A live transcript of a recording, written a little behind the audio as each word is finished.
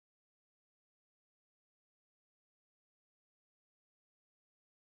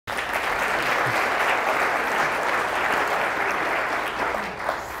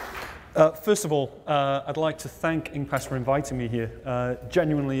First of all, I'd like to thank Ingpass for inviting me here.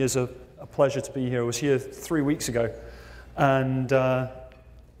 Genuinely is a pleasure to be here. I was here 3 weeks ago and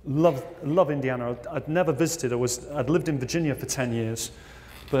love Indiana. I'd never visited. I'd lived in Virginia for 10 years,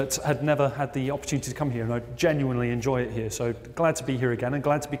 but had never had the opportunity to come here, and I genuinely enjoy it here. So glad to be here again and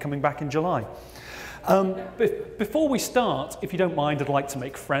glad to be coming back in July. Before we start, if you don't mind, I'd like to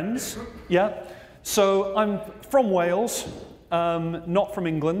make friends. Yeah. So I'm from Wales, not from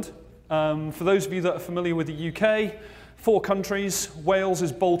England. For those of you that are familiar with the UK, 4 countries, Wales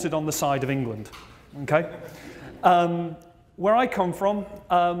is bolted on the side of England. Okay? Where I come from,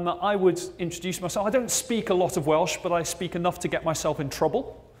 I would introduce myself. I don't speak a lot of Welsh, but I speak enough to get myself in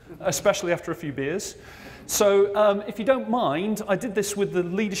trouble, especially after a few beers. So if you don't mind, I did this with the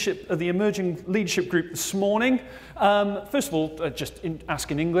leadership of the emerging leadership group this morning. First of all, just ask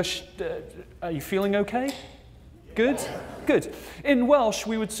in English, are you feeling okay? Good? Good. In Welsh,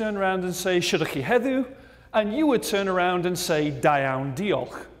 we would turn around and say, Shwdach chi heddiw, and you would turn around and say, da iawn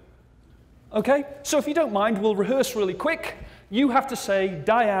diolch. Okay? So if you don't mind, we'll rehearse really quick. You have to say,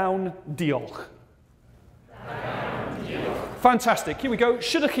 da iawn diolch. Da iawn diolch. Fantastic. Here we go.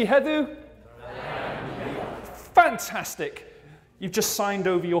 Shwdach chi heddiw. Fantastic. You've just signed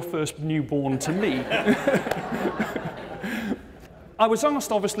over your first newborn to me. I was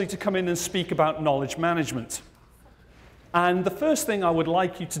asked, obviously, to come in and speak about knowledge management. And the first thing I would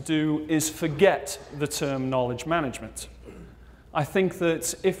like you to do is forget the term knowledge management. I think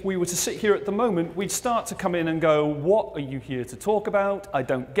that if we were to sit here at the moment, we'd start to come in and go, what are you here to talk about? I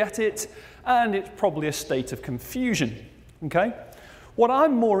don't get it. And it's probably a state of confusion. Okay? What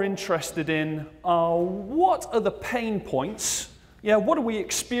I'm more interested in are what are the pain points? Yeah, what are we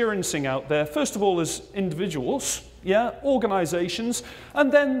experiencing out there? First of all, as individuals, yeah, organizations,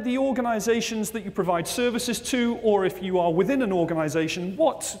 and then the organizations that you provide services to, or if you are within an organization,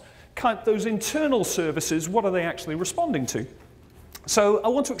 what kind of those internal services, what are they actually responding to? So I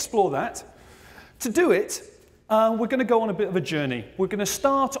want to explore that. To do it, we're going to go on a bit of a journey. We're going to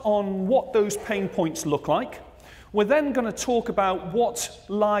start on what those pain points look like. We're then going to talk about what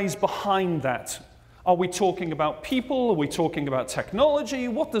lies behind that. Are we talking about people? Are we talking about technology?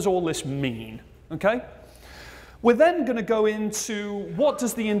 What does all this mean? Okay? We're then going to go into what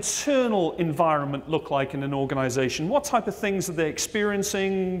does the internal environment look like in an organization? What type of things are they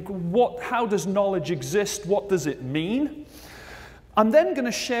experiencing? How does knowledge exist? What does it mean? I'm then going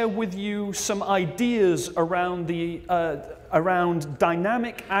to share with you some ideas around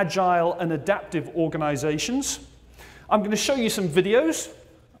dynamic, agile, and adaptive organizations. I'm going to show you some videos.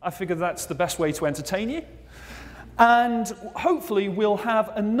 I figure that's the best way to entertain you. And hopefully we'll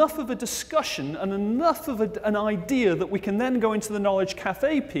have enough of a discussion and enough of an idea that we can then go into the Knowledge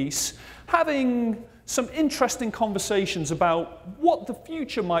Cafe piece, having some interesting conversations about what the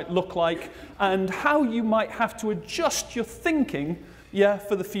future might look like and how you might have to adjust your thinking, yeah,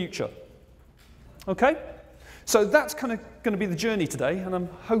 for the future. Okay? So that's kind of going to be the journey today, and I'm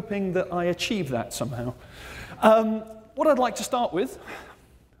hoping that I achieve that somehow. What I'd like to start with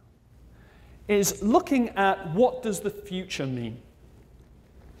is looking at what does the future mean.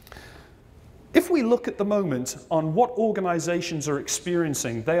 If we look at the moment on what organizations are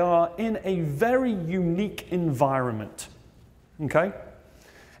experiencing, they are in a very unique environment. Okay?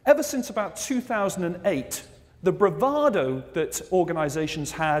 Ever since about 2008, the bravado that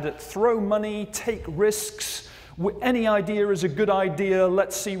organizations had at throw money, take risks, any idea is a good idea,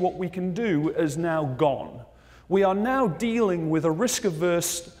 let's see what we can do, is now gone. We are now dealing with a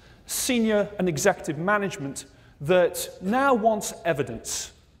risk-averse senior and executive management that now wants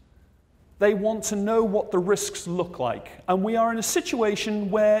evidence. They want to know what the risks look like. And we are in a situation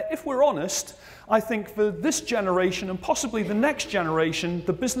where, if we're honest, I think for this generation and possibly the next generation,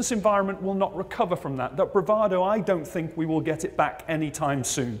 the business environment will not recover from that. That bravado, I don't think we will get it back anytime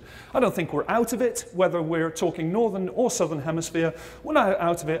soon. I don't think we're out of it, whether we're talking northern or southern hemisphere. We're not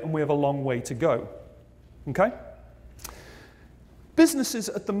out of it, and we have a long way to go. Okay? Businesses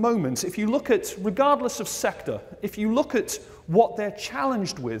at the moment, if you look at, regardless of sector, if you look at what they're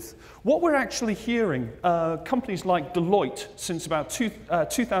challenged with, what we're actually hearing, companies like Deloitte since about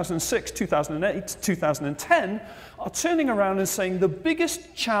 2006, 2008, 2010, are turning around and saying the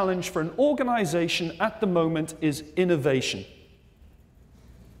biggest challenge for an organization at the moment is innovation.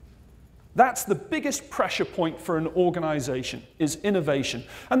 That's the biggest pressure point for an organization, is innovation.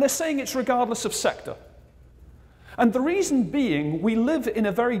 And they're saying it's regardless of sector. And the reason being, we live in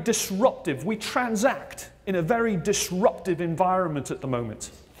a very disruptive, we transact in a very disruptive environment at the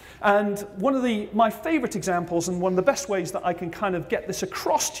moment. And one of my favorite examples, and one of the best ways that I can kind of get this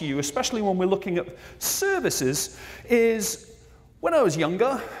across to you, especially when we're looking at services, is When I was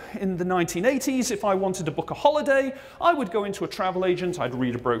younger, in the 1980s, if I wanted to book a holiday, I would go into a travel agent, I'd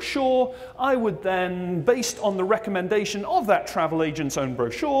read a brochure, I would then, based on the recommendation of that travel agent's own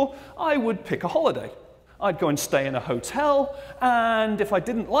brochure, I would pick a holiday. I'd go and stay in a hotel, and if I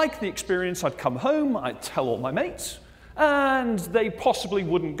didn't like the experience, I'd come home, I'd tell all my mates, and they possibly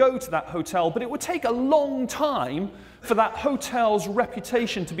wouldn't go to that hotel, but it would take a long time for that hotel's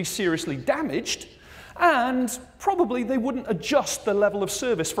reputation to be seriously damaged, and probably they wouldn't adjust the level of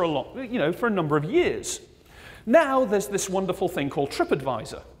service for a number of years. Now there's this wonderful thing called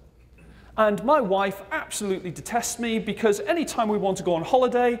TripAdvisor. And my wife absolutely detests me because anytime we want to go on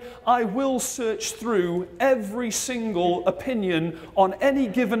holiday, I will search through every single opinion on any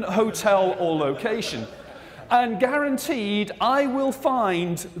given hotel or location. And guaranteed, I will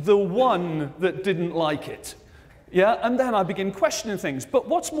find the one that didn't like it. Yeah, and then I begin questioning things. But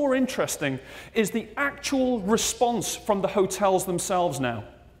what's more interesting is the actual response from the hotels themselves now.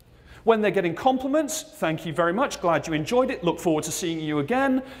 When they're getting compliments, thank you very much, glad you enjoyed it, look forward to seeing you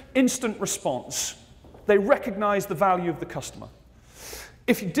again, instant response. They recognize the value of the customer.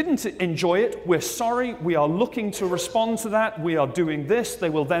 If you didn't enjoy it, we're sorry, we are looking to respond to that, we are doing this, they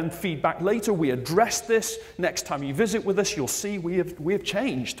will then feed back later, we address this, next time you visit with us, you'll see we have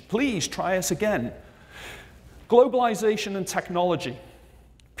changed, please try us again. Globalization and technology.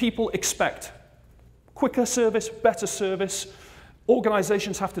 People expect quicker service, better service.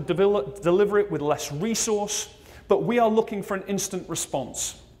 Organizations have to deliver it with less resource, but we are looking for an instant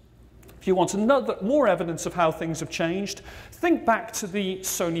response. If you want more evidence of how things have changed, think back to the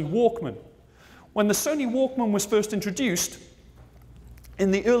Sony Walkman. When the Sony Walkman was first introduced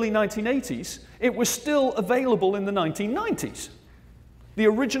in the early 1980s, it was still available in the 1990s. The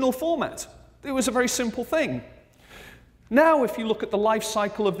original format. It was a very simple thing. Now, if you look at the life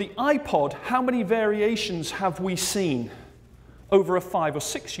cycle of the iPod, how many variations have we seen over a 5 or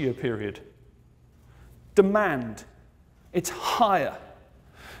 6 year period? Demand. It's higher.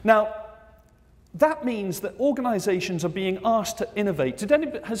 Now, that means that organizations are being asked to innovate.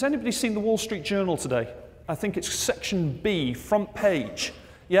 Has anybody seen the Wall Street Journal today? I think it's section B, front page.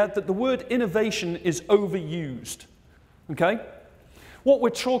 Yeah, that the word innovation is overused. Okay? What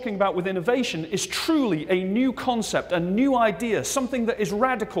we're talking about with innovation is truly a new concept, a new idea, something that is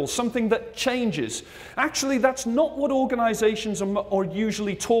radical, something that changes. Actually, that's not what organizations are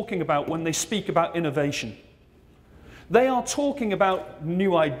usually talking about when they speak about innovation. They are talking about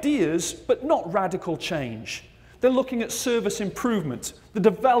new ideas, but not radical change. They're looking at service improvement, the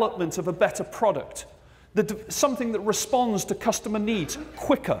development of a better product, something that responds to customer needs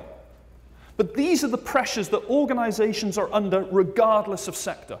quicker. But these are the pressures that organizations are under regardless of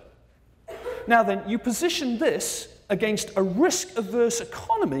sector. Now then, you position this against a risk-averse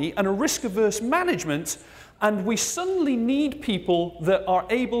economy and a risk-averse management, and we suddenly need people that are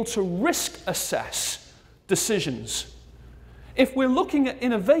able to risk assess decisions. If we're looking at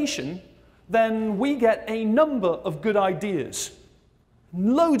innovation, then we get a number of good ideas.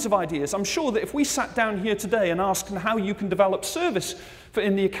 Loads of ideas. I'm sure that if we sat down here today and asked how you can develop service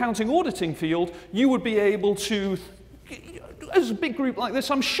in the accounting auditing field, you would be able to, as a big group like this,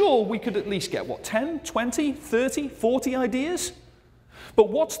 I'm sure we could at least get, what, 10, 20, 30, 40 ideas? But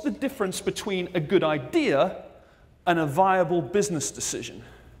what's the difference between a good idea and a viable business decision?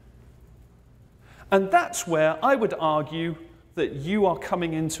 And that's where I would argue that you are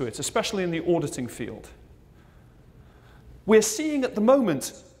coming into it, especially in the auditing field. We're seeing at the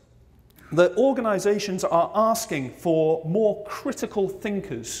moment that organizations are asking for more critical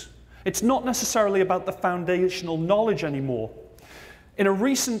thinkers. It's not necessarily about the foundational knowledge anymore. In a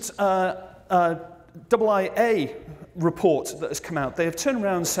recent IIA report that has come out, they have turned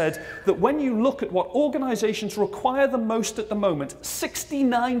around and said that when you look at what organizations require the most at the moment,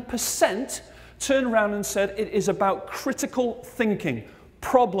 69% turn around and said it is about critical thinking,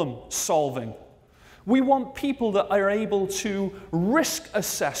 problem solving. We want people that are able to risk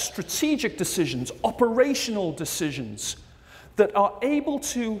assess strategic decisions, operational decisions, that are able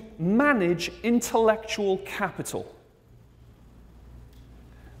to manage intellectual capital.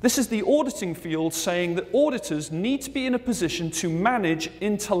 This is the auditing field saying that auditors need to be in a position to manage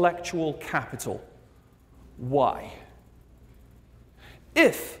intellectual capital. Why?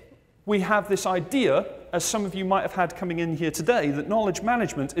 If we have this idea, as some of you might have had coming in here today, that knowledge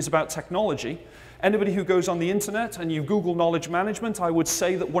management is about technology. Anybody who goes on the internet and you Google knowledge management, I would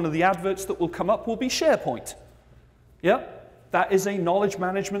say that one of the adverts that will come up will be SharePoint. Yeah, that is a knowledge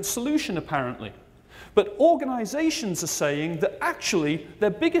management solution apparently. But organizations are saying that actually their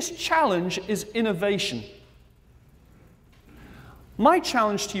biggest challenge is innovation. My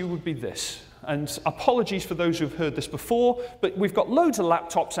challenge to you would be this. And apologies for those who've heard this before, but we've got loads of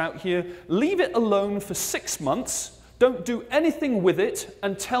laptops out here. Leave it alone for 6 months. Don't do anything with it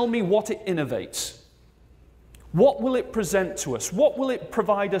and tell me what it innovates. What will it present to us? What will it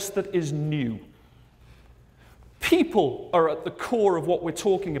provide us that is new? People are at the core of what we're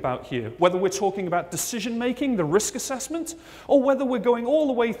talking about here, whether we're talking about decision making, the risk assessment, or whether we're going all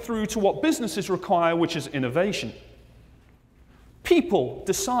the way through to what businesses require, which is innovation. People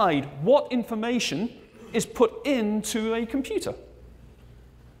decide what information is put into a computer.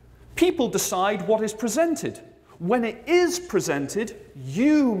 People decide what is presented. When it is presented,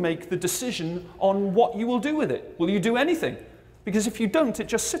 you make the decision on what you will do with it. Will you do anything? Because if you don't, it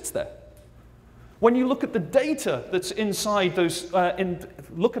just sits there. When you look at the data that's inside those,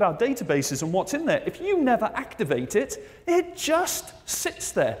 look at our databases and what's in there, if you never activate it, it just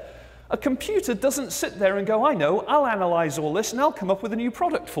sits there. A computer doesn't sit there and go, I know, I'll analyze all this and I'll come up with a new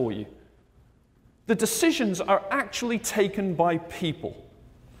product for you. The decisions are actually taken by people.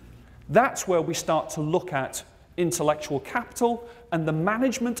 That's where we start to look at intellectual capital and the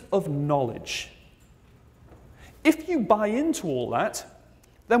management of knowledge. If you buy into all that,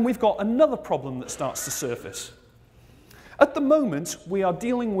 then we've got another problem that starts to surface. At the moment, we are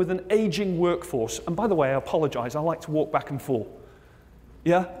dealing with an aging workforce. And by the way, I apologize, I like to walk back and forth.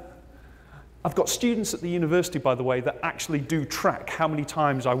 Yeah? I've got students at the university, by the way, that actually do track how many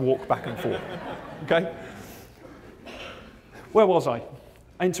times I walk back and forth. Okay? Where was I?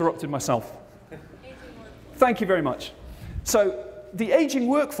 I interrupted myself. Thank you very much. So, the aging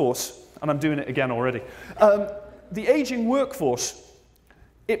workforce, and I'm doing it again already, the aging workforce,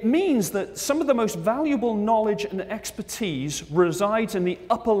 it means that some of the most valuable knowledge and expertise resides in the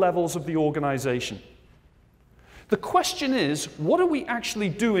upper levels of the organization. The question is, what are we actually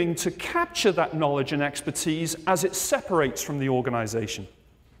doing to capture that knowledge and expertise as it separates from the organization?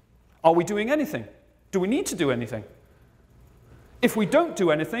 Are we doing anything? Do we need to do anything? If we don't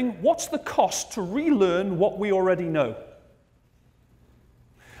do anything, what's the cost to relearn what we already know?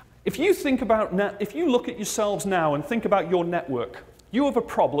 If you look at yourselves now and think about your network, you have a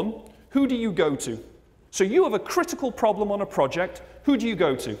problem, who do you go to? So you have a critical problem on a project, who do you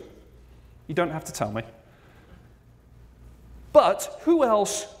go to? You don't have to tell me. But who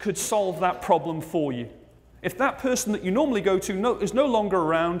else could solve that problem for you? If that person that you normally go to is no longer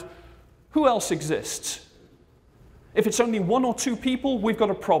around, who else exists? If it's only 1 or 2 people, we've got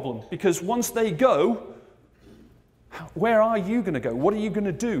a problem. Because once they go, where are you going to go? What are you going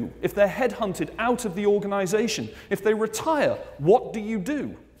to do? If they're headhunted out of the organization, if they retire, what do you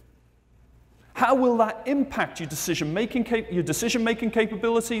do? How will that impact your decision-making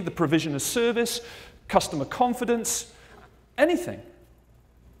capability, the provision of service, customer confidence, anything?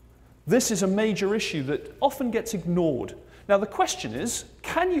 This is a major issue that often gets ignored. Now the question is,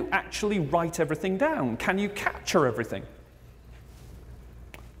 can you actually write everything down? Can you capture everything?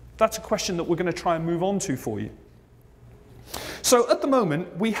 That's a question that we're going to try and move on to for you. So at the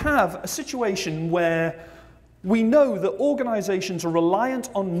moment, we have a situation where we know that organizations are reliant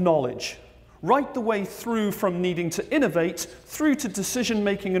on knowledge, right the way through from needing to innovate through to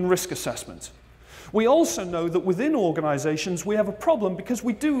decision-making and risk assessment. We also know that within organizations, we have a problem because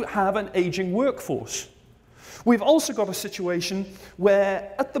we do have an aging workforce. We've also got a situation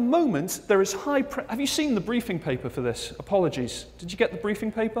where, at the moment, there is high have you seen the briefing paper for this? Apologies. Did you get the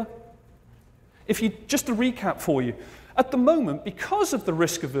briefing paper? Just to recap for you, at the moment, because of the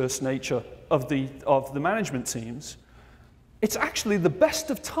risk-averse nature of the management teams, it's actually the best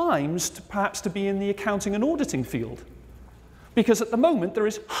of times perhaps to be in the accounting and auditing field. Because at the moment, there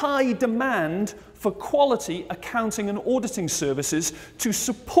is high demand for quality accounting and auditing services to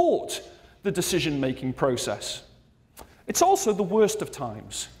support the decision-making process. It's also the worst of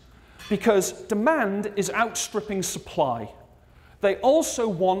times, because demand is outstripping supply. They also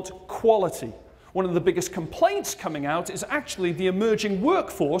want quality. One of the biggest complaints coming out is actually the emerging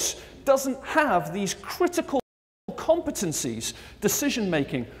workforce doesn't have these critical competencies,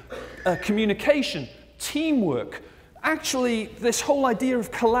 decision-making, communication, teamwork. Actually, this whole idea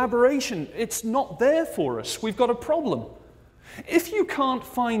of collaboration, it's not there for us. We've got a problem. If you can't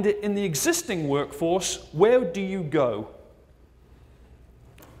find it in the existing workforce, where do you go?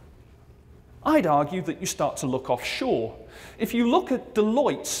 I'd argue that you start to look offshore. If you look at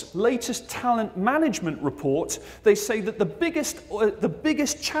Deloitte's latest talent management report, they say that the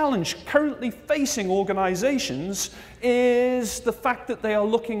biggest challenge currently facing organizations is the fact that they are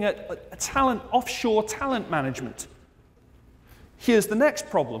looking at offshore talent management. Here's the next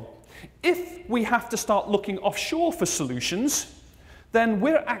problem. If we have to start looking offshore for solutions, then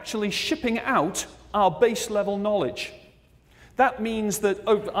we're actually shipping out our base level knowledge. That means that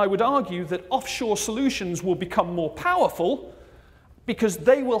I would argue that offshore solutions will become more powerful because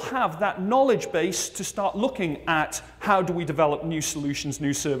they will have that knowledge base to start looking at how do we develop new solutions,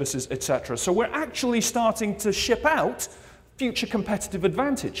 new services, etc. So we're actually starting to ship out future competitive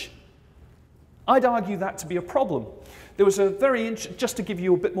advantage. I'd argue that to be a problem. There was a just to give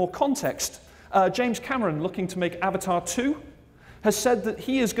you a bit more context, James Cameron, looking to make Avatar 2, has said that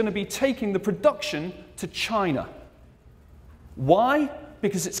he is going to be taking the production to China. Why?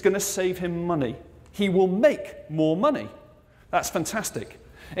 Because it's going to save him money. He will make more money. That's fantastic.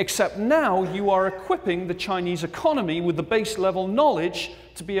 Except now you are equipping the Chinese economy with the base level knowledge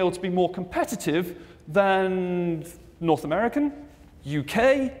to be able to be more competitive than North American,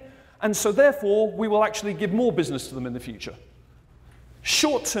 UK, and so therefore we will actually give more business to them in the future.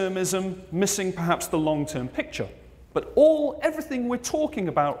 Short-termism, missing perhaps the long-term picture. But everything we're talking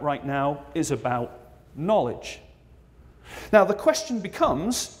about right now is about knowledge. Now the question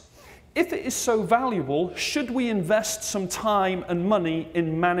becomes, if it is so valuable, should we invest some time and money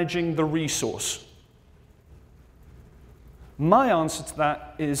in managing the resource? My answer to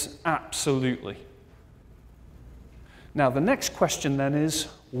that is absolutely. Now the next question then is,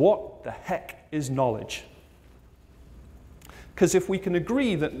 what the heck is knowledge? Because if we can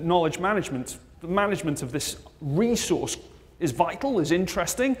agree that knowledge management, the management of this resource is vital, is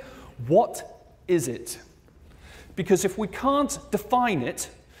interesting, what is it? Because if we can't define it,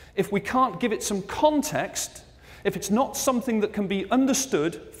 if we can't give it some context, if it's not something that can be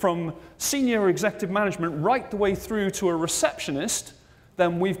understood from senior executive management right the way through to a receptionist,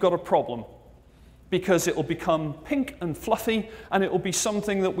 then we've got a problem. Because it will become pink and fluffy, and it will be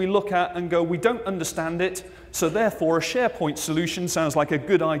something that we look at and go, we don't understand it, so therefore a SharePoint solution sounds like a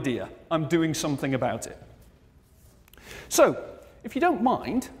good idea. I'm doing something about it. So, if you don't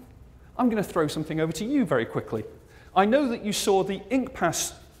mind, I'm going to throw something over to you very quickly. I know that you saw the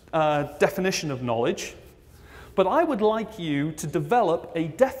InkPass definition of knowledge, but I would like you to develop a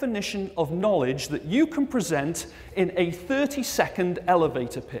definition of knowledge that you can present in a 30-second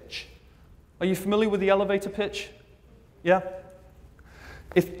elevator pitch. Are you familiar with the elevator pitch? Yeah?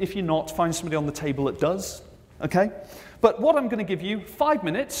 If you're not, find somebody on the table that does, okay? But what I'm going to give you, 5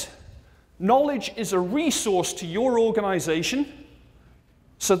 minutes. Knowledge is a resource to your organization,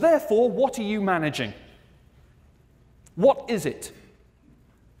 so therefore, what are you managing? What is it?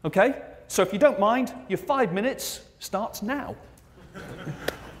 Okay? So if you don't mind, your 5 minutes starts now.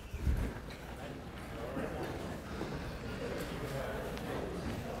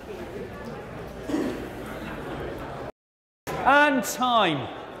 And time.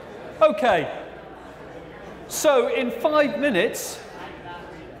 Okay. So in 5 minutes,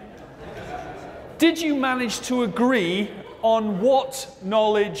 did you manage to agree on what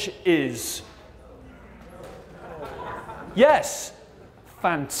knowledge is? Yes.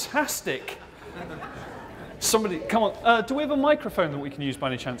 Fantastic. Somebody, come on. Do we have a microphone that we can use by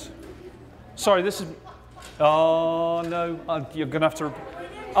any chance? Sorry, this is... Oh, no. You're going to have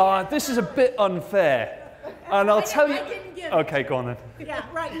to... this is a bit unfair. And I'll tell you... Okay, go on then. Yeah,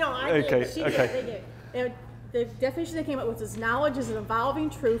 right. No, I okay, did. She okay. did. The definition they came up with is knowledge is an evolving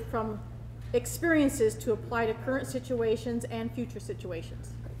truth from experiences to apply to current situations and future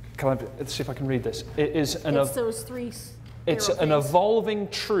situations. Let's see if I can read this. It is it's those three. It's an evolving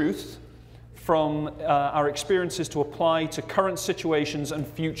truth from our experiences to apply to current situations and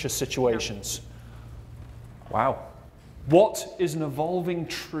future situations. Yeah. Wow. What is an evolving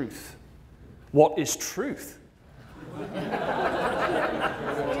truth? What is truth?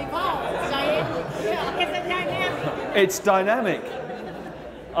 It's dynamic.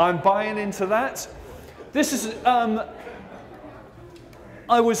 I'm buying into that. This is, I'm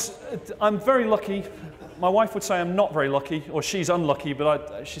very lucky. My wife would say I'm not very lucky, or she's unlucky,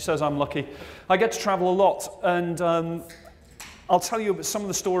 but she says I'm lucky. I get to travel a lot, and I'll tell you about some of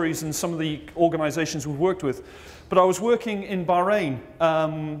the stories and some of the organizations we've worked with. But I was working in Bahrain.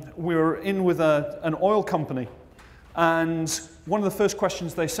 We were in with an oil company, and one of the first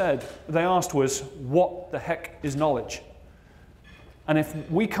questions they asked was, what the heck is knowledge? And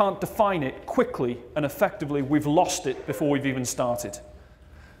if we can't define it quickly and effectively, we've lost it before we've even started.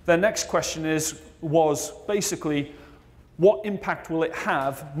 Their next question was basically, what impact will it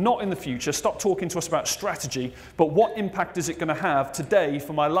have, not in the future, stop talking to us about strategy, but what impact is it going to have today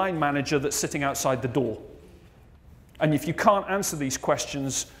for my line manager that's sitting outside the door? And if you can't answer these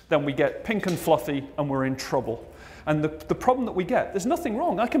questions, then we get pink and fluffy and we're in trouble. And the problem that we get, there's nothing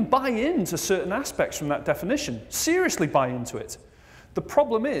wrong. I can buy into certain aspects from that definition, seriously buy into it. The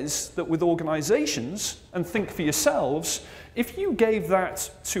problem is that with organizations, and think for yourselves, if you gave that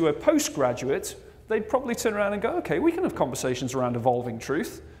to a postgraduate, they'd probably turn around and go, okay, we can have conversations around evolving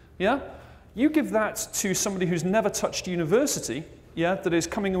truth. Yeah? You give that to somebody who's never touched university, yeah, that is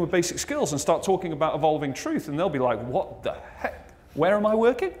coming in with basic skills and start talking about evolving truth, and they'll be like, what the heck? Where am I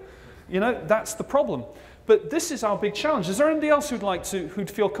working? You know, that's the problem. But this is our big challenge. Is there anybody else who'd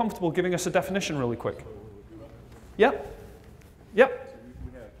feel comfortable giving us a definition really quick? Yep. Yep.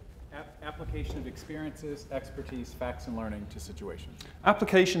 We have application of experiences, expertise, facts, and learning to situations.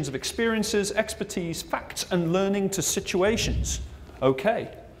 Applications of experiences, expertise, facts, and learning to situations.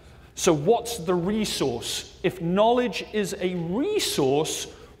 Okay. So what's the resource? If knowledge is a resource,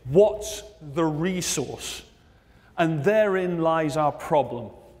 what's the resource? And therein lies our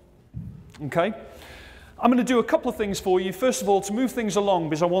problem. Okay? I'm going to do a couple of things for you. First of all, to move things along,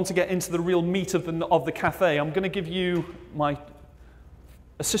 because I want to get into the real meat of the cafe, I'm going to give you my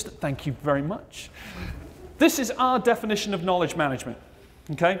assistant. Thank you very much. This is our definition of knowledge management.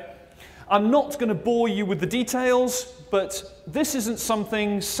 Okay? I'm not going to bore you with the details, but this isn't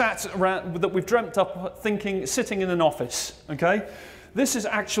something sat around that we've dreamt up thinking, sitting in an office. Okay? This is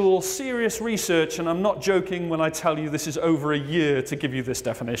actual serious research, and I'm not joking when I tell you this is over a year to give you this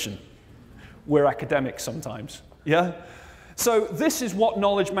definition. We're academics sometimes, yeah? So this is what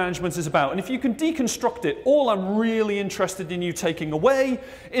knowledge management is about. And if you can deconstruct it, all I'm really interested in you taking away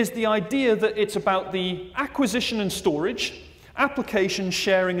is the idea that it's about the acquisition and storage, application,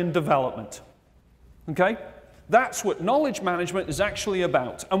 sharing, and development. Okay? That's what knowledge management is actually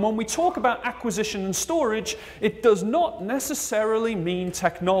about. And when we talk about acquisition and storage, it does not necessarily mean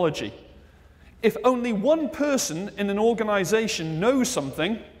technology. If only one person in an organization knows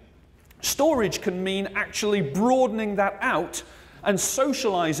something, storage can mean actually broadening that out and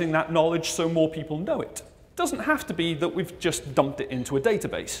socializing that knowledge so more people know it. It doesn't have to be that we've just dumped it into a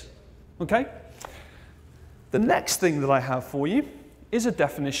database. Okay? The next thing that I have for you is a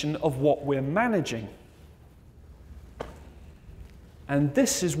definition of what we're managing. And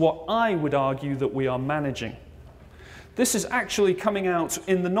this is what I would argue that we are managing. This is actually coming out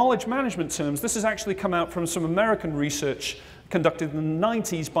in the knowledge management terms. This has actually come out from some American research conducted in the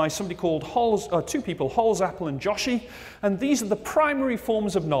 90s by somebody called two people, Holzapfel and Joshi. And these are the primary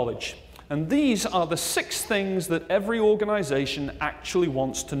forms of knowledge. And these are the 6 things that every organization actually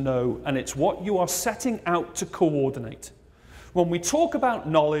wants to know. And it's what you are setting out to coordinate. When we talk about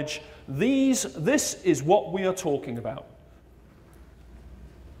knowledge, this is what we are talking about.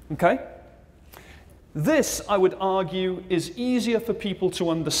 Okay? This, I would argue, is easier for people to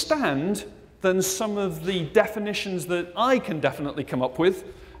understand than some of the definitions that I can definitely come up with,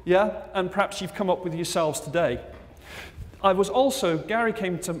 yeah, and perhaps you've come up with yourselves today. I was also, Gary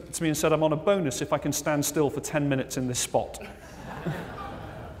came to me and said, I'm on a bonus if I can stand still for 10 minutes in this spot.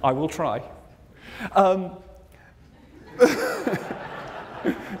 I will try.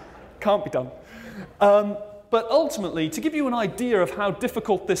 Can't be done. But ultimately, to give you an idea of how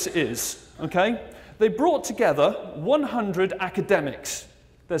difficult this is, okay, they brought together 100 academics.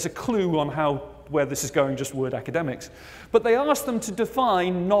 There's a clue on where this is going, just word academics. But they asked them to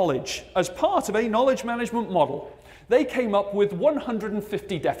define knowledge as part of a knowledge management model. They came up with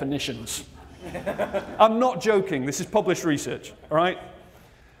 150 definitions. I'm not joking. This is published research, all right?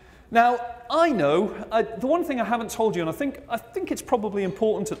 Now, I know, the one thing I haven't told you, and I think it's probably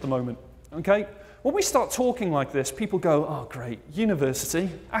important at the moment, okay? When we start talking like this, people go, oh, great, university,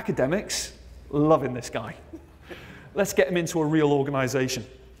 academics, loving this guy. Let's get him into a real organization.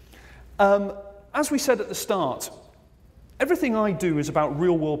 As we said at the start, everything I do is about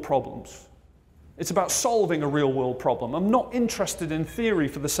real-world problems. It's about solving a real-world problem. I'm not interested in theory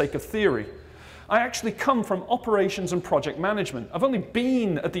for the sake of theory. I actually come from operations and project management. I've only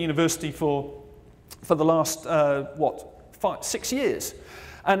been at the university for the last, 6 years.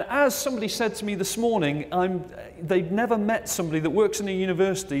 And as somebody said to me this morning, they've never met somebody that works in a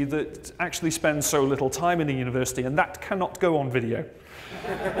university that actually spends so little time in a university, and that cannot go on video.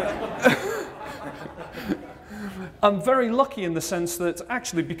 I'm very lucky in the sense that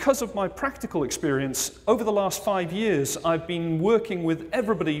actually, because of my practical experience, over the last 5 years, I've been working with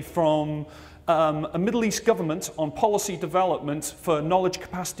everybody from a Middle East government on policy development for knowledge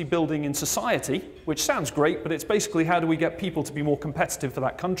capacity building in society, which sounds great, but it's basically how do we get people to be more competitive for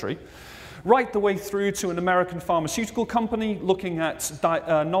that country, right the way through to an American pharmaceutical company looking at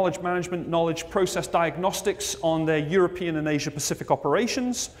knowledge management, knowledge process diagnostics on their European and Asia Pacific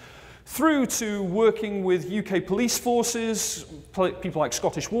operations, through to working with UK police forces, people like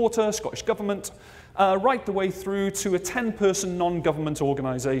Scottish Water, Scottish Government, right the way through to a 10-person non-government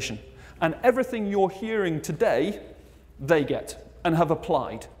organisation. And everything you're hearing today, they get and have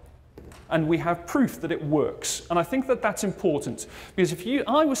applied. and we have proof that it works. And I think that that's important, because if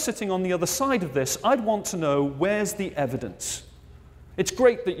I was sitting on the other side of this, I'd want to know, where's the evidence? It's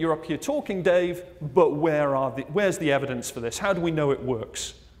great that you're up here talking, Dave, but where's the evidence for this? How do we know it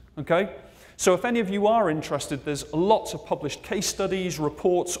works? Okay? So if any of you are interested, there's lots of published case studies,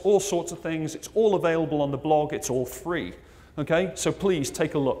 reports, all sorts of things. It's all available on the blog. It's all free. Okay? So please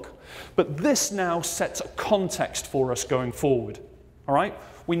take a look. But this now sets a context for us going forward. All right?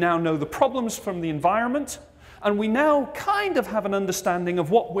 We now know the problems from the environment, and we now kind of have an understanding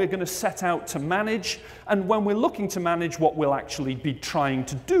of what we're going to set out to manage, and when we're looking to manage, what we'll actually be trying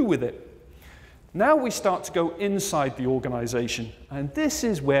to do with it. Now we start to go inside the organization, and this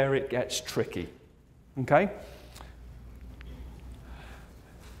is where it gets tricky. Okay?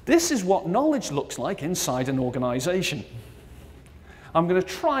 This is what knowledge looks like inside an organization. I'm going to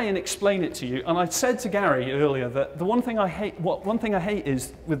try and explain it to you, and I said to Gary earlier that the one thing I hate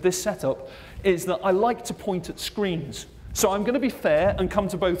is with this setup is that I like to point at screens. So I'm going to be fair and come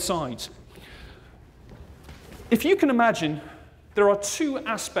to both sides. If you can imagine, there are two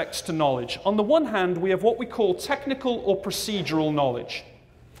aspects to knowledge. On the one hand, we have what we call technical or procedural knowledge.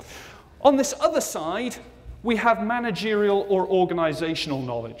 On this other side, we have managerial or organizational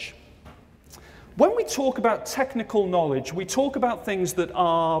knowledge. When we talk about technical knowledge, we talk about things that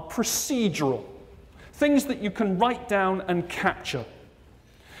are procedural, things that you can write down and capture.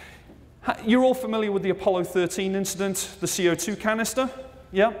 You're all familiar with the Apollo 13 incident, the CO2 canister?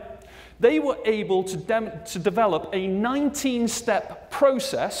 Yeah? They were able to develop a 19-step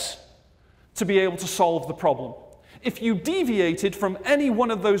process to be able to solve the problem. If you deviated from any one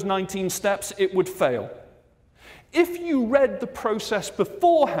of those 19 steps, it would fail. If you read the process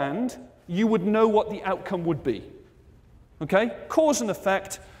beforehand, you would know what the outcome would be. Okay? Cause and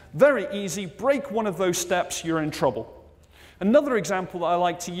effect, very easy. Break one of those steps, you're in trouble. Another example that I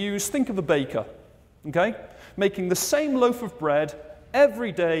like to use, think of a baker. Okay? Making the same loaf of bread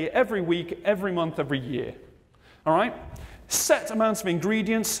every day, every week, every month, every year. All right? Set amounts of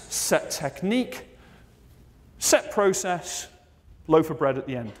ingredients, set technique, set process, loaf of bread at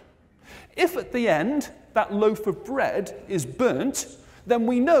the end. If at the end that loaf of bread is burnt, then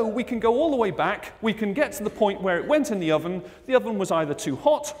we know we can go all the way back, we can get to the point where it went in the oven was either too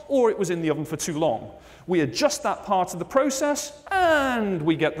hot or it was in the oven for too long. We adjust that part of the process and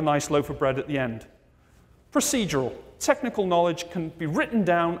we get the nice loaf of bread at the end. Procedural. Technical knowledge can be written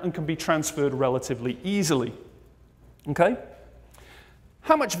down and can be transferred relatively easily. Okay?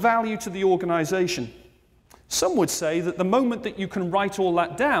 How much value to the organization? Some would say that the moment that you can write all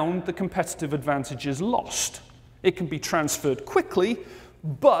that down, the competitive advantage is lost. It can be transferred quickly,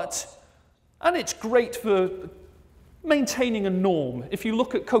 and it's great for maintaining a norm. If you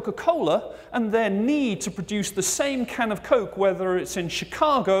look at Coca-Cola and their need to produce the same can of Coke, whether it's in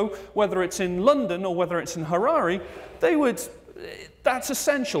Chicago, whether it's in London, or whether it's in Harare, that's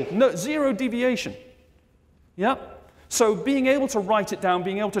essential. No, zero deviation. Yeah? So being able to write it down,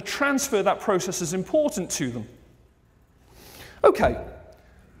 being able to transfer that process is important to them. Okay.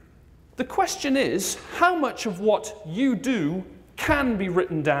 The question is, how much of what you do can be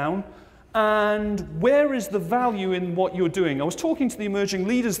written down, and where is the value in what you're doing? I was talking to the emerging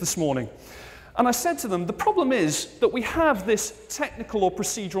leaders this morning, and I said to them, the problem is that we have this technical or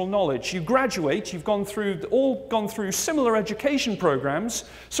procedural knowledge. You graduate, you've all gone through similar education programs,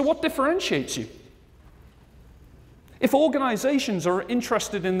 so what differentiates you? If organizations are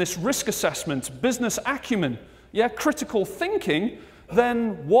interested in this risk assessment, business acumen, critical thinking,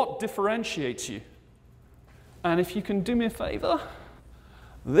 then what differentiates you? And if you can do me a favor,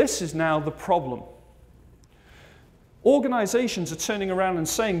 this is now the problem. Organizations are turning around and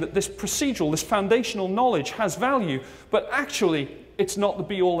saying that this procedural, this foundational knowledge has value, but actually it's not the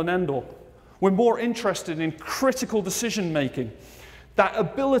be-all and end-all. We're more interested in critical decision making, that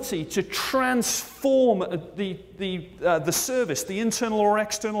ability to transform the service, the internal or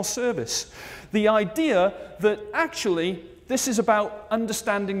external service. The idea that actually this is about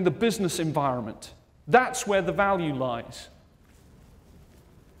understanding the business environment. That's where the value lies.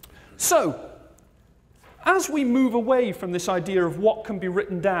 So, as we move away from this idea of what can be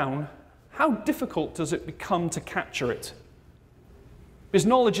written down, how difficult does it become to capture it? Because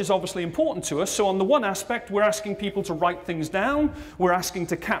knowledge is obviously important to us, so on the one aspect, we're asking people to write things down, we're asking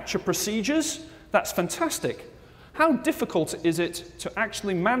to capture procedures. That's fantastic. How difficult is it to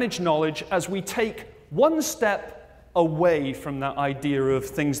actually manage knowledge as we take one step away from that idea of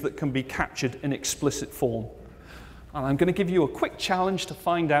things that can be captured in explicit form? And I'm going to give you a quick challenge to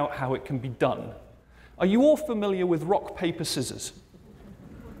find out how it can be done. Are you all familiar with rock, paper, scissors?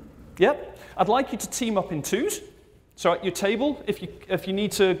 Yep. I'd like you to team up in twos. So at your table, if you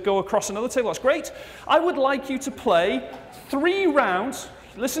need to go across another table, that's great. I would like you to play 3 rounds.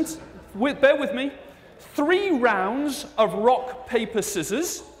 Listen, bear with me. 3 rounds of rock, paper,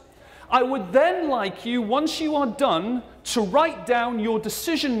 scissors. I would then like you, once you are done, to write down your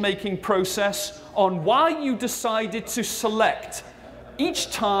decision-making process on why you decided to select each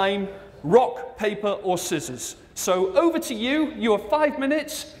time rock, paper, or scissors. So over to you. You have 5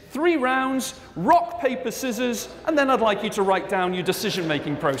 minutes, 3 rounds, rock, paper, scissors, and then I'd like you to write down your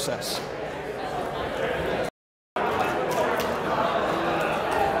decision-making process.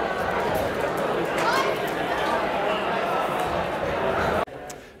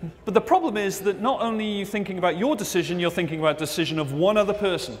 But the problem is that not only are you thinking about your decision, you're thinking about the decision of one other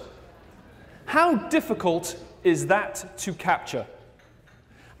person. How difficult is that to capture?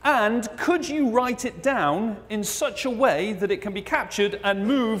 And could you write it down in such a way that it can be captured and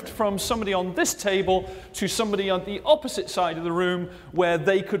moved from somebody on this table to somebody on the opposite side of the room where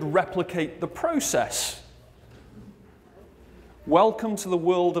they could replicate the process? Welcome to the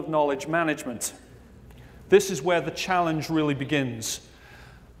world of knowledge management. This is where the challenge really begins.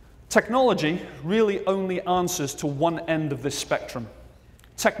 Technology really only answers to one end of this spectrum.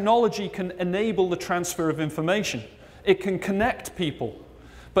 Technology can enable the transfer of information. It can connect people.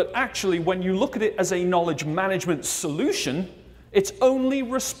 But actually, when you look at it as a knowledge management solution, it's only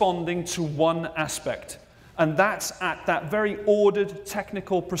responding to one aspect. And that's at that very ordered,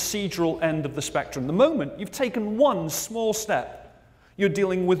 technical, procedural end of the spectrum. The moment you've taken one small step, you're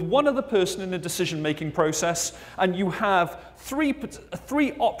dealing with one other person in a decision-making process, and you have three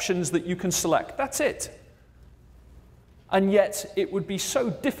options that you can select. That's it. And yet, it would be so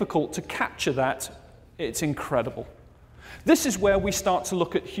difficult to capture that, it's incredible. This is where we start to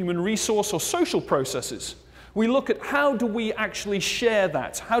look at human resource or social processes. We look at how do we actually share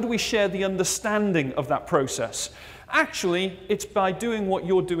that? How do we share the understanding of that process? Actually, it's by doing what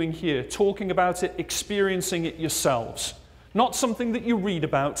you're doing here, talking about it, experiencing it yourselves. Not something that you read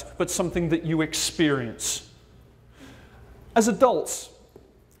about, but something that you experience. As adults,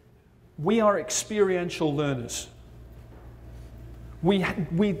 we are experiential learners.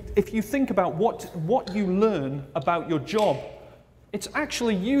 If you think about what you learn about your job, it's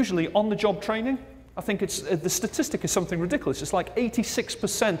actually usually on-the-job training. I think the statistic is something ridiculous. It's like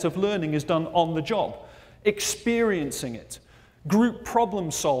 86% of learning is done on the job. Experiencing it, group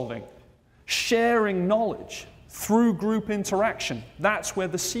problem solving, sharing knowledge through group interaction. That's where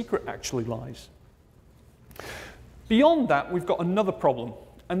the secret actually lies. Beyond that, we've got another problem,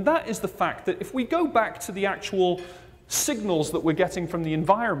 and that is the fact that if we go back to the actual signals that we're getting from the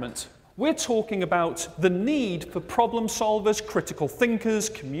environment, we're talking about the need for problem solvers, critical thinkers,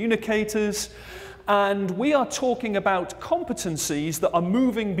 communicators, and we are talking about competencies that are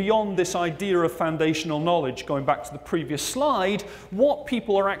moving beyond this idea of foundational knowledge. Going back to the previous slide, what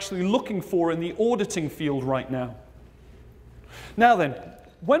people are actually looking for in the auditing field right now. Now then,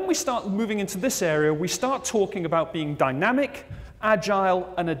 when we start moving into this area, we start talking about being dynamic,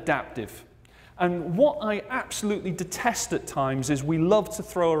 agile, and adaptive. And what I absolutely detest at times is we love to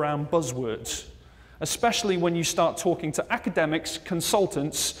throw around buzzwords, especially when you start talking to academics,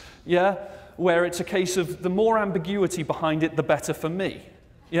 consultants, yeah, where it's a case of the more ambiguity behind it, the better for me,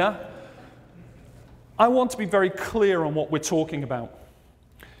 yeah? I want to be very clear on what we're talking about.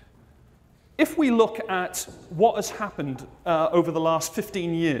 If we look at what has happened over the last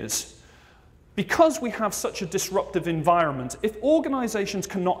 15 years, because we have such a disruptive environment, if organizations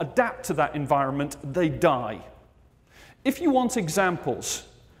cannot adapt to that environment, they die. If you want examples,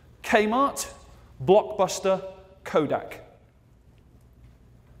 Kmart, Blockbuster, Kodak.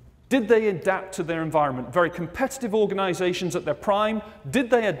 Did they adapt to their environment? Very competitive organizations at their prime. Did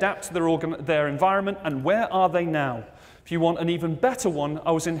they adapt to their environment, and where are they now? If you want an even better one,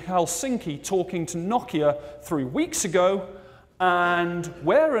 I was in Helsinki talking to Nokia 3 weeks ago, and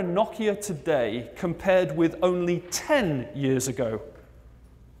where are Nokia today compared with only 10 years ago?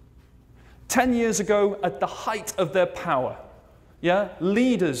 10 years ago, at the height of their power, yeah?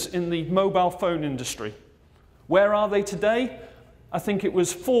 Leaders in the mobile phone industry. Where are they today? I think it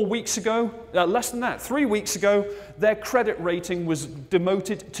was 4 weeks ago, less than that, 3 weeks ago, their credit rating was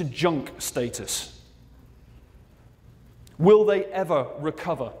demoted to junk status. Will they ever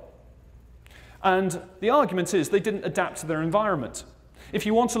recover? And the argument is they didn't adapt to their environment. If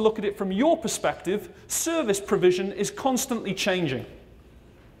you want to look at it from your perspective, service provision is constantly changing.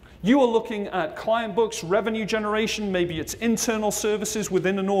 You are looking at client books, revenue generation, maybe it's internal services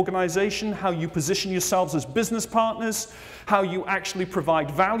within an organization, how you position yourselves as business partners, how you actually provide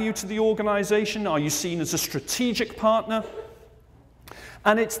value to the organization, are you seen as a strategic partner?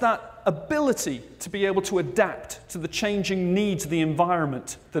 And it's that ability to be able to adapt to the changing needs of the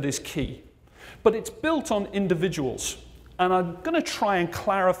environment that is key. But it's built on individuals. And I'm going to try and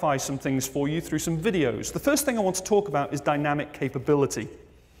clarify some things for you through some videos. The first thing I want to talk about is dynamic capability.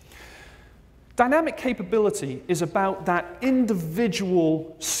 Dynamic capability is about that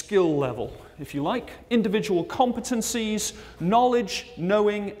individual skill level, if you like, individual competencies, knowledge,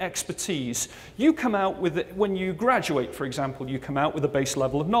 knowing, expertise. You come out with it, when you graduate, for example, you come out with a base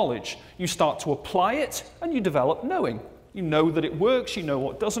level of knowledge. You start to apply it and you develop knowing. You know that it works, you know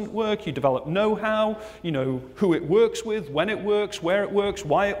what doesn't work, you develop know-how, you know who it works with, when it works, where it works,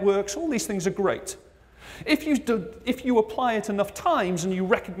 why it works. All these things are great. If you apply it enough times and you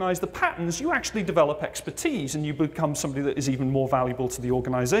recognize the patterns, you actually develop expertise and you become somebody that is even more valuable to the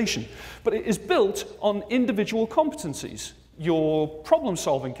organization. But it is built on individual competencies. Your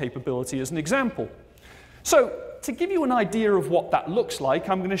problem-solving capability is an example. So, to give you an idea of what that looks like,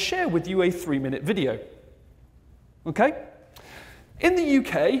 I'm going to share with you a 3-minute video. Okay? In the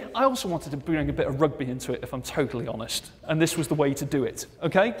UK, I also wanted to bring a bit of rugby into it, if I'm totally honest, and this was the way to do it,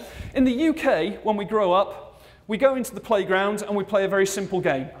 okay? In the UK, when we grow up, we go into the playground and we play a very simple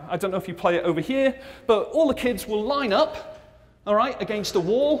game. I don't know if you play it over here, but all the kids will line up, all right, against a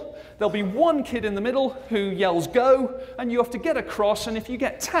wall. There'll be one kid in the middle who yells go, and you have to get across, and if you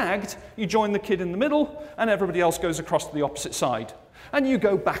get tagged, you join the kid in the middle, and everybody else goes across to the opposite side. And you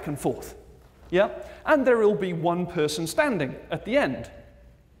go back and forth. Yeah? And there will be one person standing at the end.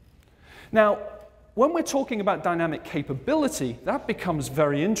 Now, when we're talking about dynamic capability, that becomes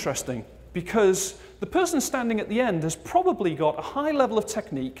very interesting because the person standing at the end has probably got a high level of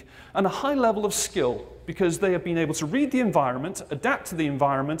technique and a high level of skill because they have been able to read the environment, adapt to the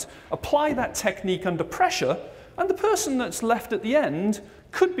environment, apply that technique under pressure, and the person that's left at the end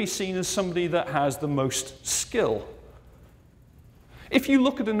could be seen as somebody that has the most skill. If you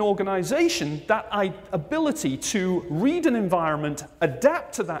look at an organization, that ability to read an environment,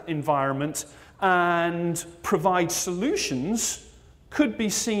 adapt to that environment, and provide solutions could be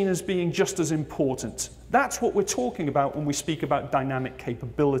seen as being just as important. That's what we're talking about when we speak about dynamic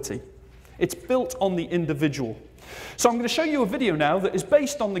capability. It's built on the individual. So I'm going to show you a video now that is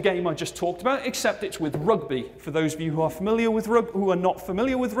based on the game I just talked about, except it's with rugby. For those of you who are familiar with who are not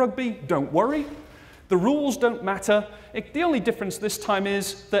familiar with rugby, don't worry. The rules don't matter. The only difference this time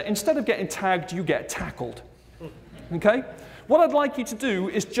is that instead of getting tagged, you get tackled. Okay? What I'd like you to do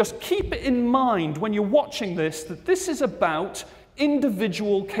is just keep it in mind when you're watching this, that this is about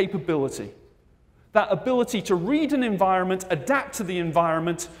individual capability. That ability to read an environment, adapt to the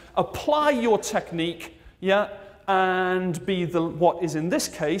environment, apply your technique, yeah, and be what is in this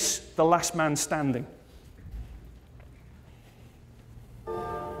case, the last man standing.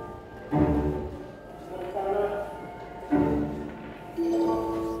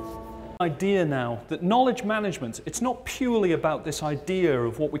 Idea now that knowledge management, it's not purely about this idea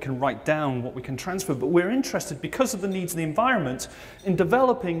of what we can write down, what we can transfer, but we're interested, because of the needs of the environment, in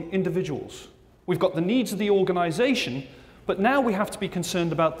developing individuals. We've got the needs of the organization, but now we have to be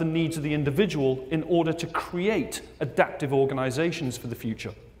concerned about the needs of the individual in order to create adaptive organizations for the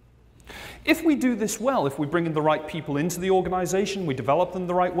future. If we do this well, if we bring in the right people into the organization, we develop them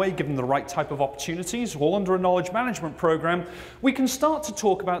the right way, give them the right type of opportunities, all under a knowledge management program, we can start to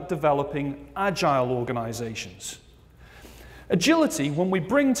talk about developing agile organizations. Agility, when we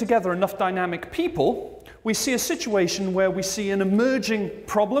bring together enough dynamic people, we see a situation where we see an emerging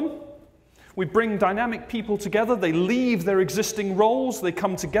problem. We bring dynamic people together, they leave their existing roles, they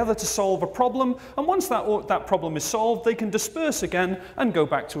come together to solve a problem, and once that problem is solved, they can disperse again and go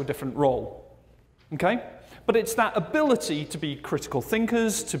back to a different role. Okay? But it's that ability to be critical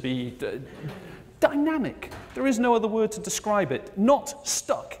thinkers, to be dynamic. There is no other word to describe it. Not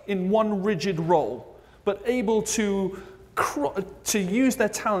stuck in one rigid role, but able to use their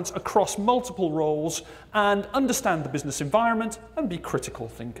talents across multiple roles and understand the business environment and be critical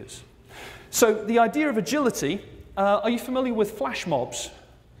thinkers. So the idea of agility, are you familiar with flash mobs?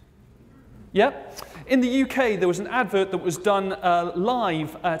 Yeah? In the UK, there was an advert that was done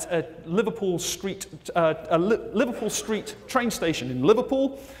live at a Liverpool Street train station in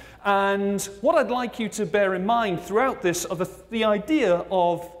Liverpool. And what I'd like you to bear in mind throughout this are the idea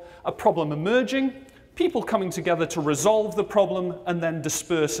of a problem emerging, people coming together to resolve the problem, and then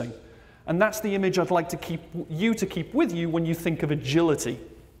dispersing. And that's the image I'd like to keep with you when you think of agility.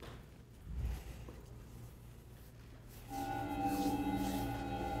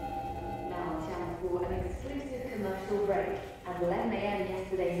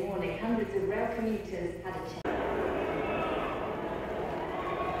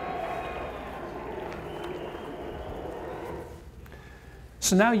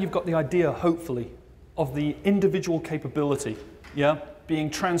 So now you've got the idea, hopefully, of the individual capability, yeah, being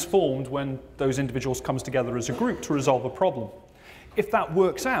transformed when those individuals come together as a group to resolve a problem. If that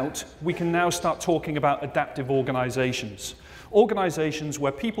works out, we can now start talking about adaptive organizations. Organizations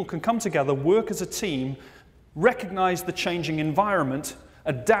where people can come together, work as a team, recognize the changing environment,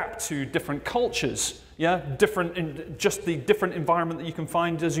 adapt to different cultures, yeah, just the different environment that you can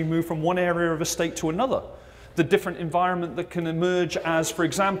find as you move from one area of a state to another. The different environment that can emerge as, for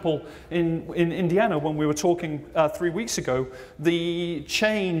example, in Indiana, when we were talking 3 weeks ago, the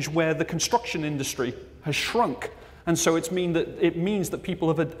change where the construction industry has shrunk. And so it means that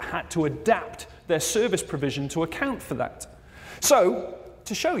people have had to adapt their service provision to account for that. So,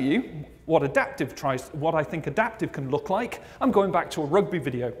 to show you what I think adaptive can look like, I'm going back to a rugby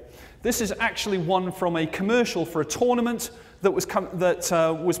video. This is actually one from a commercial for a tournament that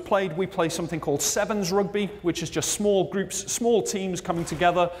was played. We play something called sevens rugby, which is just small groups, small teams coming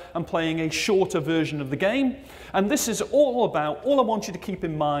together and playing a shorter version of the game. And this is all I want you to keep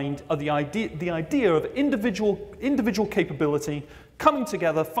in mind are the idea of individual capability coming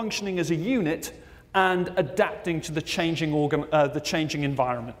together, functioning as a unit, and adapting to the changing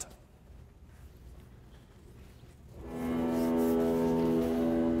environment.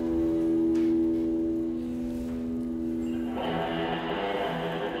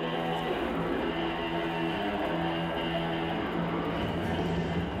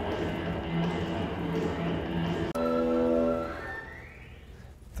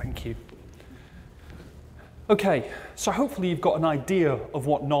 Thank you. Okay, so hopefully you've got an idea of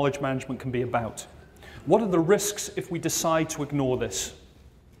what knowledge management can be about. What are the risks if we decide to ignore this?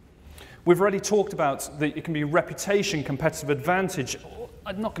 We've already talked about that it can be reputation, competitive advantage.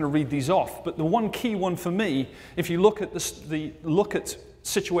 I'm not going to read these off, but the one key one for me, if you look at the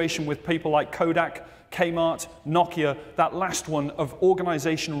situation with people like Kodak, Kmart, Nokia, that last one of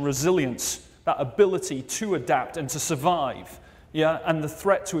organizational resilience, that ability to adapt and to survive, yeah, and the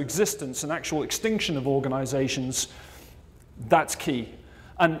threat to existence and actual extinction of organizations, that's key.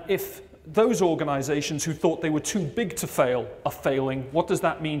 And if those organizations who thought they were too big to fail are failing, what does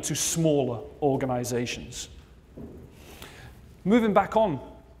that mean to smaller organizations? Moving back on,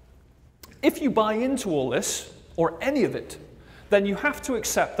 if you buy into all this, or any of it, then you have to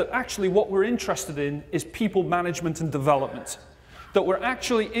accept that actually what we're interested in is people management and development. That we're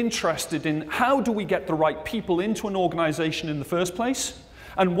actually interested in how do we get the right people into an organization in the first place?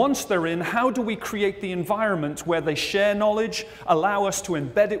 And once they're in, how do we create the environment where they share knowledge, allow us to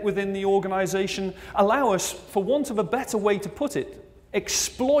embed it within the organization, allow us, for want of a better way to put it,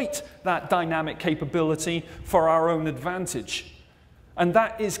 exploit that dynamic capability for our own advantage. And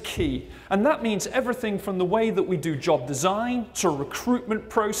that is key. And that means everything from the way that we do job design, to recruitment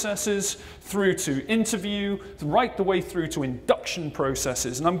processes, through to interview, right the way through to induction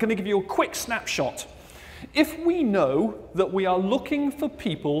processes. And I'm going to give you a quick snapshot. If we know that we are looking for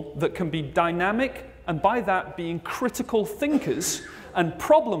people that can be dynamic, and by that being critical thinkers and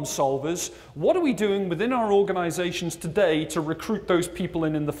problem solvers, what are we doing within our organizations today to recruit those people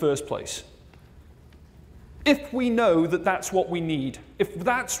in the first place? If we know that that's what we need, if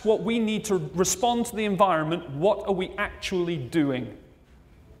that's what we need to respond to the environment, what are we actually doing?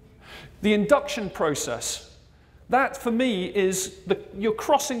 The induction process. That, for me, is you're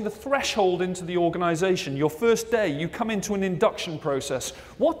crossing the threshold into the organization. Your first day, you come into an induction process.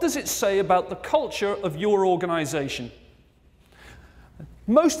 What does it say about the culture of your organization?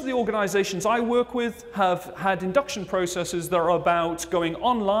 Most of the organizations I work with have had induction processes that are about going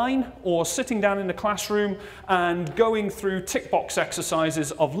online or sitting down in the classroom and going through tick box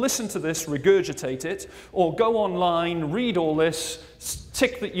exercises of listen to this, regurgitate it, or go online, read all this,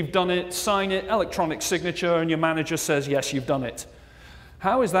 tick that you've done it, sign it, electronic signature, and your manager says, yes, you've done it.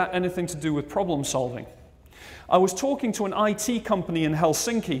 How is that anything to do with problem solving? I was talking to an IT company in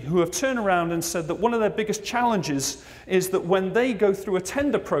Helsinki who have turned around and said that one of their biggest challenges is that when they go through a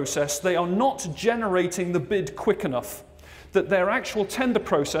tender process, they are not generating the bid quick enough. That their actual tender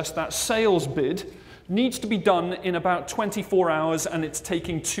process, that sales bid, needs to be done in about 24 hours and it's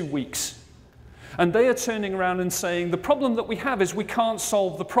taking 2 weeks. And they are turning around and saying, the problem that we have is we can't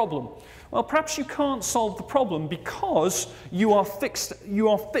solve the problem. Well, perhaps you can't solve the problem because you are fixed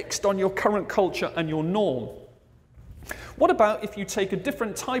on your current culture and your norm. What about if you take a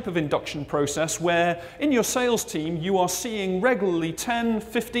different type of induction process where in your sales team you are seeing regularly 10,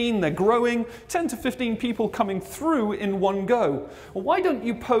 15, they're growing, 10 to 15 people coming through in one go? Well, why don't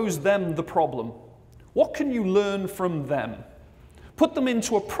you pose them the problem? What can you learn from them? Put them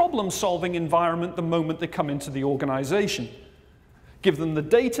into a problem-solving environment the moment they come into the organization. Give them the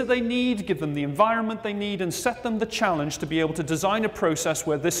data they need, give them the environment they need, and set them the challenge to be able to design a process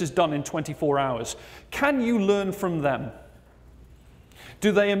where this is done in 24 hours. Can you learn from them?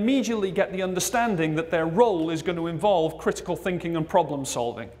 Do they immediately get the understanding that their role is going to involve critical thinking and problem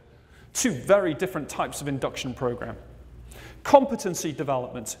solving? Two very different types of induction program. Competency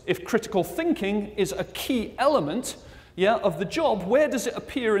development. If critical thinking is a key element, of the job, where does it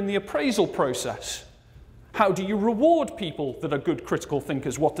appear in the appraisal process? How do you reward people that are good critical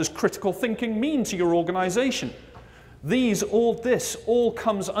thinkers? What does critical thinking mean to your organization? This all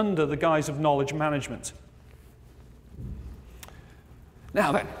comes under the guise of knowledge management.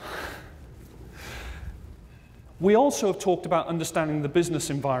 Now then, we also have talked about understanding the business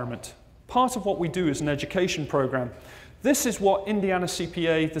environment. Part of what we do is an education program. This is what Indiana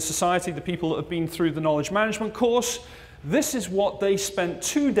CPA, the society, the people that have been through the knowledge management course, this is what they spent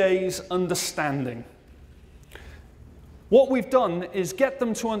 2 days understanding. What we've done is get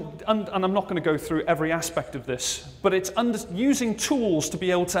them to, and I'm not going to go through every aspect of this, but it's using tools to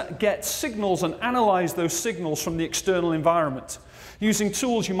be able to get signals and analyze those signals from the external environment. Using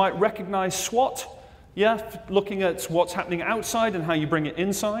tools, you might recognize SWOT, looking at what's happening outside and how you bring it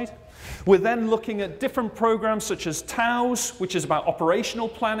inside. We're then looking at different programs such as TOWS, which is about operational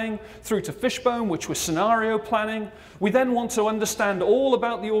planning, through to Fishbone, which was scenario planning. We then want to understand all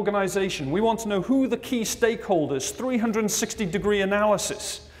about the organization. We want to know who the key stakeholders, 360-degree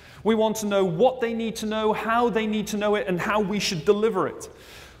analysis. We want to know what they need to know, how they need to know it, and how we should deliver it.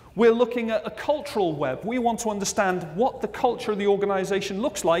 We're looking at a cultural web. We want to understand what the culture of the organization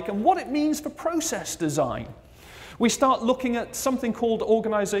looks like and what it means for process design. We start looking at something called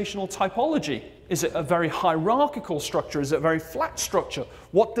organizational typology. Is it a very hierarchical structure? Is it a very flat structure?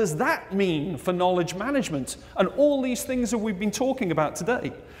 What does that mean for knowledge management? And all these things that we've been talking about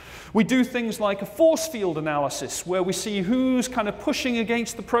today. We do things like a force field analysis, where we see who's kind of pushing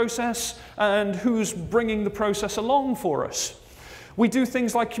against the process and who's bringing the process along for us. We do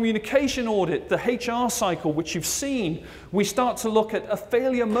things like communication audit, the HR cycle, which you've seen. We start to look at a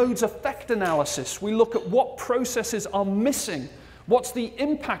failure modes effect analysis. We look at what processes are missing. What's the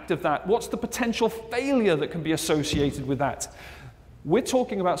impact of that? What's the potential failure that can be associated with that? We're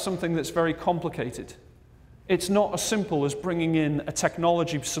talking about something that's very complicated. It's not as simple as bringing in a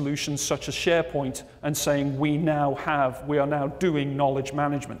technology solution such as SharePoint and saying we are now doing knowledge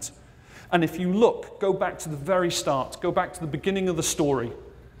management. And if you look, go back to the very start, go back to the beginning of the story.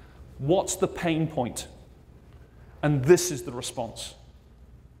 What's the pain point? And this is the response.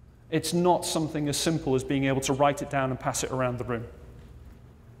 It's not something as simple as being able to write it down and pass it around the room.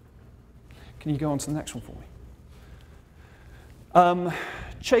 Can you go on to the next one for me?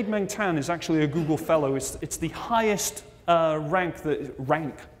 Chade-Meng Tan is actually a Google Fellow. It's the highest rank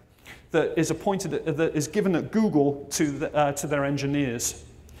that is appointed, that is given at Google to their engineers.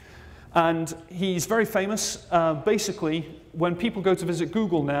 And he's very famous. Basically, when people go to visit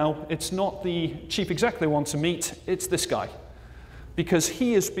Google now, it's not the chief exec they want to meet, it's this guy. Because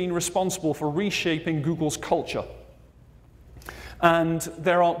he has been responsible for reshaping Google's culture. And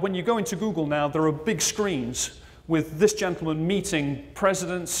when you go into Google now, there are big screens with this gentleman meeting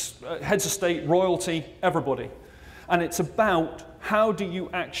presidents, heads of state, royalty, everybody. And it's about how do you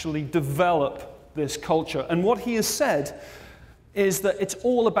actually develop this culture. And what he has said is that it's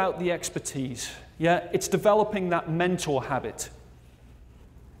all about the expertise. It's developing that mentor habit.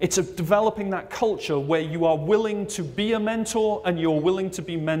 It's developing that culture where you are willing to be a mentor and you're willing to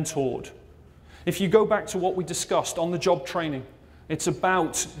be mentored. If you go back to what we discussed on the job training, it's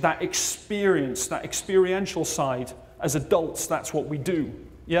about that experience, that experiential side. As adults, that's what we do.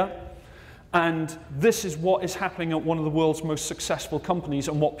 And this is what is happening at one of the world's most successful companies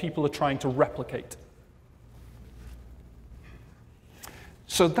and what people are trying to replicate.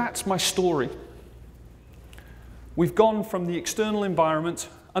 So that's my story. We've gone from the external environment,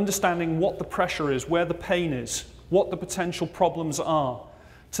 understanding what the pressure is, where the pain is, what the potential problems are,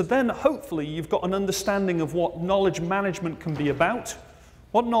 to then hopefully you've got an understanding of what knowledge management can be about,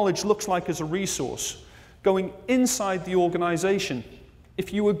 what knowledge looks like as a resource, going inside the organization.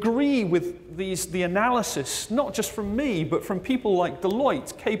 If you agree with the analysis, not just from me, but from people like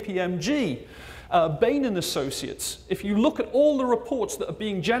Deloitte, KPMG, Bain & Associates, if you look at all the reports that are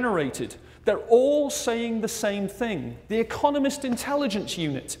being generated, they're all saying the same thing. The Economist Intelligence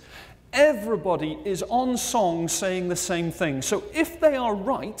Unit, everybody is on song saying the same thing. So if they are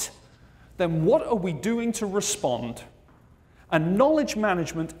right, then what are we doing to respond? And knowledge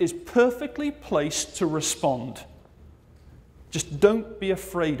management is perfectly placed to respond. Just don't be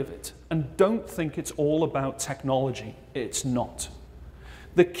afraid of it, and don't think it's all about technology. It's not.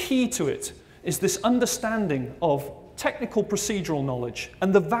 The key to it is this understanding of technical procedural knowledge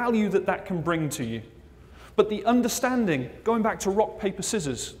and the value that that can bring to you. But the understanding, going back to rock, paper,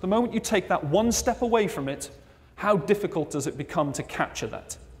 scissors, the moment you take that one step away from it, how difficult does it become to capture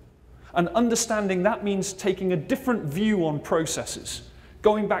that? And understanding that means taking a different view on processes,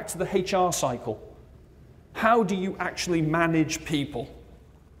 going back to the HR cycle. How do you actually manage people?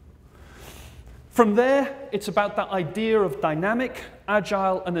 From there, it's about that idea of dynamic,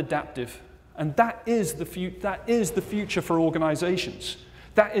 agile, and adaptive. And that is the future for organizations.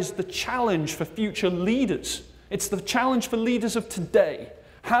 That is the challenge for future leaders. It's the challenge for leaders of today.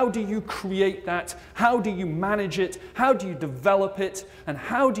 How do you create that? How do you manage it? How do you develop it? And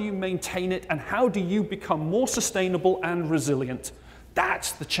how do you maintain it? And how do you become more sustainable and resilient?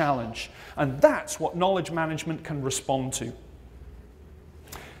 That's the challenge. And that's what knowledge management can respond to.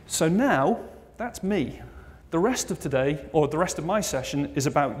 So now, that's me. The rest of today, or the rest of my session, is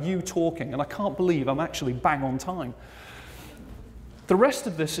about you talking. And I can't believe I'm actually bang on time. The rest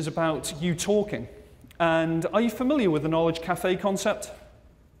of this is about you talking. And are you familiar with the Knowledge Cafe concept?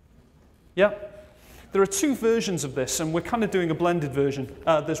 Yeah? There are two versions of this, and we're kind of doing a blended version.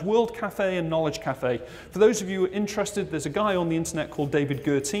 There's World Cafe and Knowledge Cafe. For those of you who are interested, there's a guy on the internet called David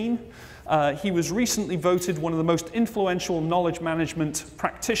Gertin. He was recently voted one of the most influential knowledge management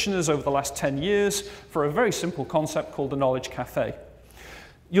practitioners over the last 10 years for a very simple concept called the Knowledge Cafe.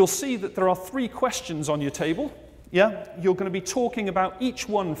 You'll see that there are 3 questions on your table. Yeah? You're going to be talking about each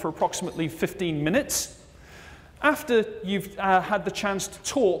one for approximately 15 minutes. After you've had the chance to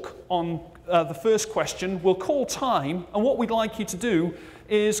talk on the first question, we'll call time, and what we'd like you to do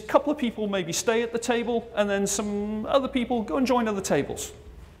is a couple of people maybe stay at the table, and then some other people go and join other tables.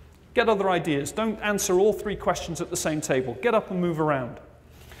 Get other ideas. Don't answer all 3 questions at the same table. Get up and move around.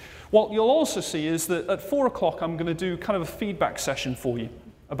 What you'll also see is that at 4 o'clock, I'm going to do kind of a feedback session for you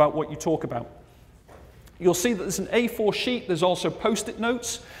about what you talk about. You'll see that there's an A4 sheet. There's also Post-it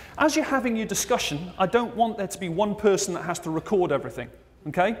notes. As you're having your discussion, I don't want there to be one person that has to record everything,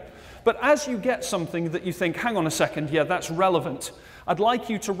 okay? But as you get something that you think, hang on a second, yeah, that's relevant, I'd like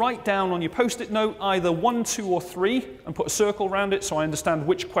you to write down on your Post-it note either 1, 2, or 3 and put a circle around it so I understand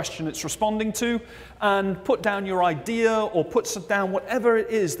which question it's responding to, and put down your idea or put down whatever it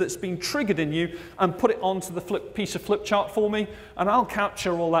is that's been triggered in you and put it onto the piece of flip chart for me, and I'll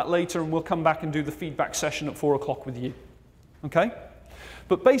capture all that later and we'll come back and do the feedback session at 4 o'clock with you. Okay?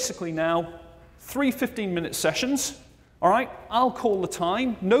 But basically now, 3 15-minute sessions. All right, I'll call the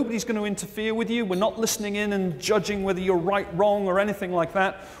time. Nobody's going to interfere with you. We're not listening in and judging whether you're right, wrong, or anything like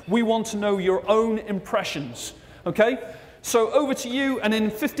that. We want to know your own impressions, okay? So over to you, and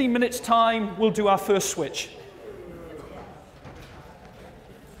in 15 minutes' time, we'll do our first switch.